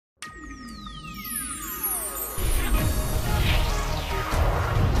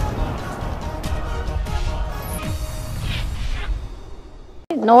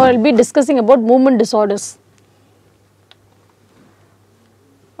now I will be discussing about movement disorders.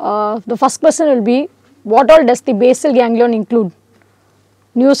 The first question will be, what all does the basal ganglion include?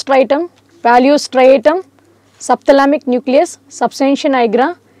 Striatum, striatum, subthalamic nucleus, substantia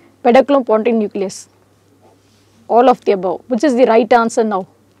nigra, pedunculopontine nucleus. All of the above. Which is the right answer now?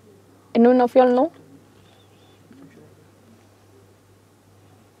 Anyone of you all know?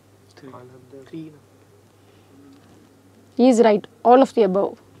 Three. He is right. All of the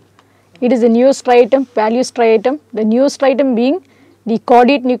above. It is the striatum, striatum. The striatum being the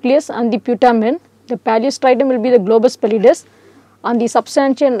caudate nucleus and the putamen. The striatum will be the globus pallidus, and the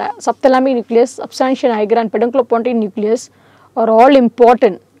subthalamic nucleus, substantia nigra and pedunculopontine nucleus are all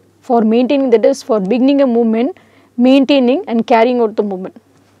important for maintaining, that is for beginning a movement, maintaining and carrying out the movement.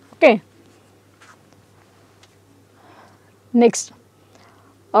 Okay. Next,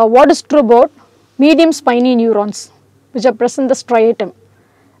 what is true about medium spiny neurons which are present in the striatum?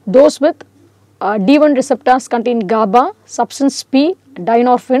 Those with D1 receptors contain GABA, substance P,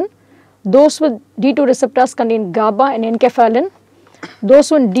 dynorphin. Those with D2 receptors contain GABA and enkephalin. Those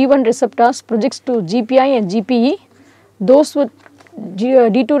with D1 receptors projects to GPI and GPE. Those with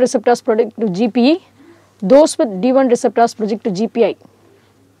D2 receptors project to GPE. Those with D1 receptors project to GPI.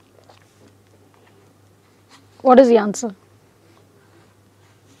 What is the answer?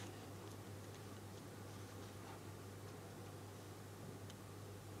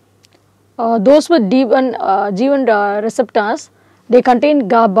 Those with G1 receptors, they contain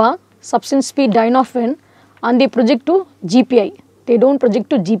GABA, substance P, dynorphin, and they project to GPI. They do not project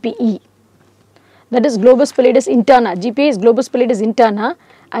to GPE. That is globus pallidus interna. GPA is globus pallidus interna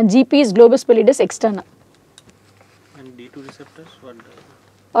and GP is globus pallidus externa. And D2 receptors, what?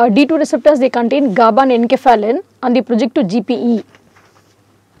 D2 receptors, they contain GABA and enkephalin and they project to GPE.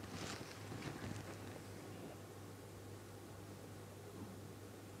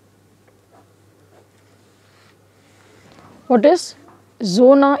 What is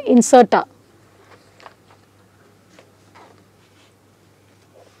zona incerta?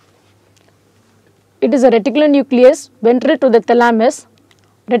 It is a reticular nucleus ventral to the thalamus,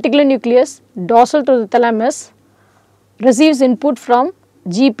 reticular nucleus dorsal to the thalamus, receives input from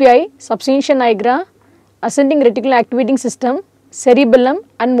GPI, substantia nigra, ascending reticular activating system, cerebellum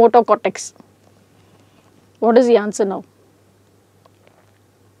and motor cortex. What is the answer now?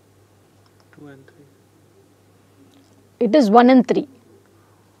 2 and 3. It is 1 and 3.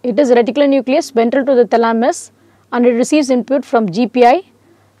 It is reticular nucleus ventral to the thalamus and it receives input from GPI,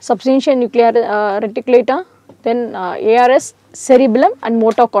 substantia nuclear reticulata, then ARS, cerebellum and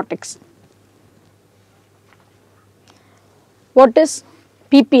motor cortex. What is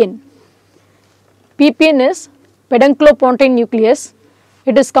PPN? PPN is pedunculopontine nucleus.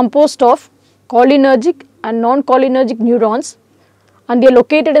 It is composed of cholinergic and non-cholinergic neurons and they are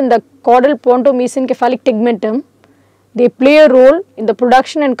located in the caudal pontomesencephalic tegmentum. They play a role in the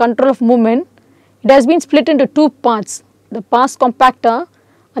production and control of movement. It has been split into two parts, the pars compacta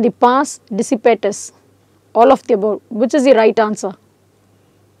and the pars dissipatus. All of the above. Which is the right answer?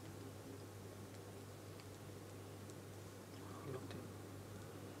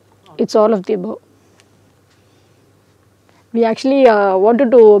 It's all of the above. We actually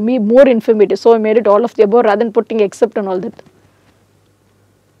wanted to be more informative, so I made it all of the above rather than putting except and all that.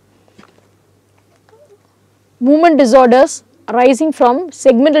 Movement disorders arising from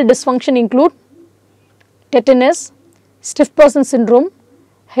segmental dysfunction include tetanus, stiff person syndrome,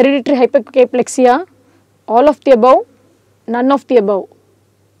 hereditary hyperkaplexia, all of the above, none of the above.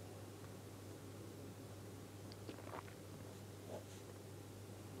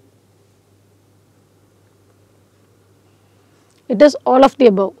 It is all of the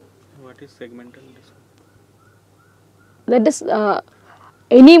above. What is segmental disorder? That is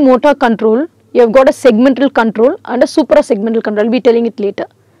any motor control, you have got a segmental control and a suprasegmental control. I will be telling it later.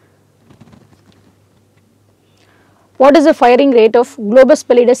 What is the firing rate of globus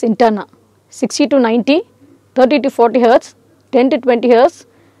pallidus interna? 60 to 90, 30 to 40 Hz, 10 to 20 Hz,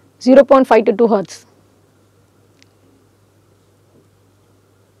 0.5 to 2 Hz.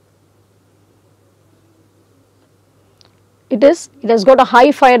 It has got a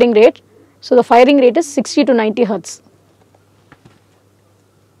high firing rate, so the firing rate is 60 to 90 Hz.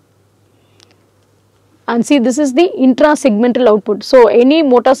 And see, this is the intrasegmental output. So any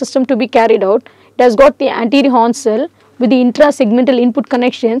motor system to be carried out, it has got the anterior horn cell with the intrasegmental input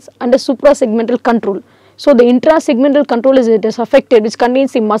connections and the suprasegmental control. So the intrasegmental control is affected, which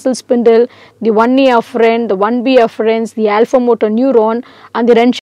contains the muscle spindle, the 1A afferent, the 1B afferents, the alpha motor neuron and the